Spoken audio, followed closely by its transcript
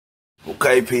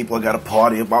Okay, people, I got a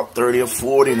party about 30 or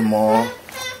 40 tomorrow.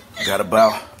 Got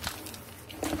about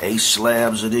 8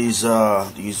 slabs of these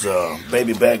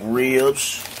baby back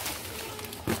ribs.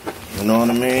 You know what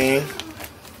I mean?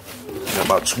 Got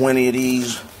about 20 of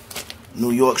these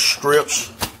New York strips.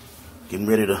 Getting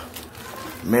ready to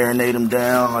marinate them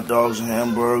down. Hot dogs and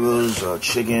hamburgers,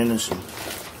 chicken and some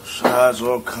sides,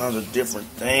 all kinds of different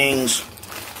things.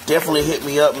 Definitely hit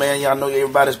me up, man. Y'all know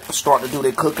everybody's starting to do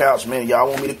their cookouts, man. Y'all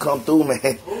want me to come through,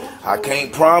 man. I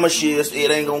can't promise you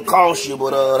it ain't gonna cost you,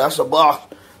 but that's a bar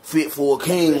fit for a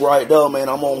king right there, man.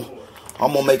 I'm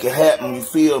gonna make it happen, you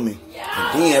feel me?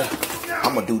 And then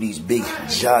I'm gonna do these big,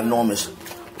 ginormous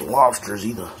lobsters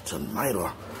either tonight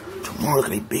or tomorrow. Look,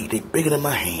 they bigger than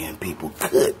my hand, people.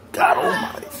 Good God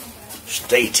Almighty.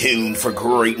 Stay tuned for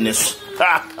greatness.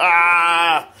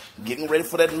 Getting ready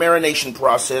for that marination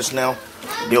process now.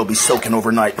 They'll be soaking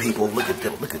overnight, people. Look at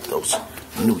them. Look at those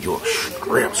New York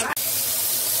strips.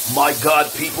 My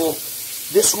God, people,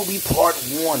 this will be part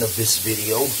 1 of this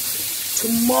video.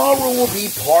 Tomorrow will be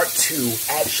part 2,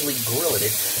 actually grilling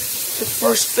it. The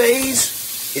first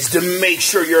phase is to make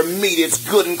sure your meat is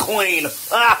good and clean.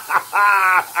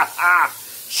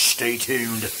 Stay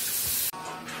tuned.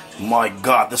 My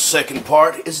God, the second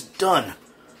part is done.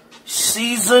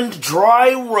 Seasoned,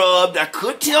 dry rubbed. I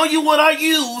could tell you what I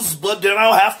use, but then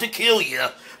I'll have to kill you.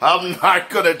 I'm not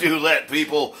gonna do that,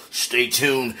 people. Stay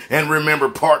tuned. And remember,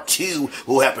 part 2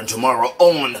 will happen tomorrow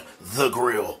on the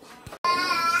grill.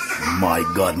 My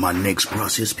God, my next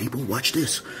process, people, watch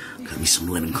this. Got me some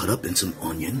lemon cut up and some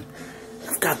onion.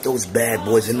 I've got those bad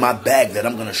boys in my bag that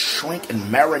I'm gonna shrink and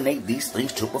marinate these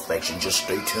things to perfection. Just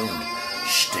stay tuned.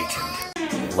 Stay tuned.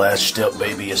 Last step,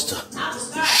 baby, is to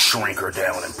shrink her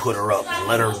down and put her up.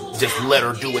 Just let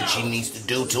her do what she needs to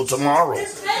do till tomorrow.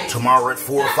 Tomorrow at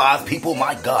 4 or 5, people,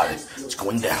 my God, it's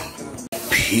going down.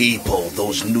 People,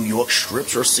 those New York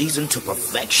strips are seasoned to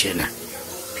perfection.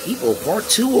 People, part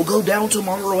 2 will go down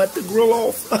tomorrow at the grill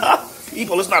off.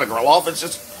 People, it's not a grill off, it's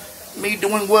just me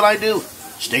doing what I do.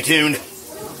 Stay tuned.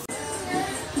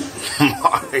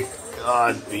 My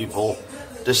God, people,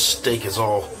 this steak is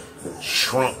all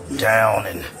shrunk down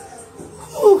and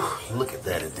whew, look at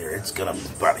that in there. It's gonna,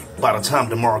 by the time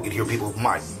tomorrow I get here, people,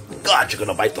 my God, you're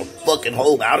gonna bite the fucking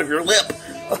hole out of your lip.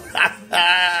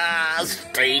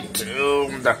 Stay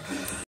tuned.